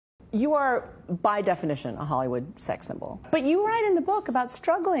You are, by definition, a Hollywood sex symbol. But you write in the book about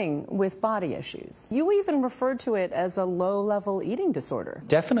struggling with body issues. You even referred to it as a low-level eating disorder.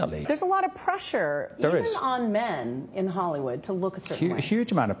 Definitely. There's a lot of pressure, even on men in Hollywood, to look a certain way. A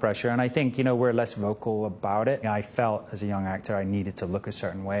huge amount of pressure, and I think, we're less vocal about it. I felt, as a young actor, I needed to look a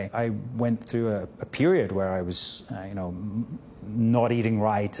certain way. I went through a period where I was, not eating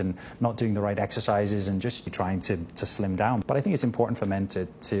right and not doing the right exercises and just trying to slim down. But I think it's important for men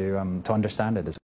to understand it as well.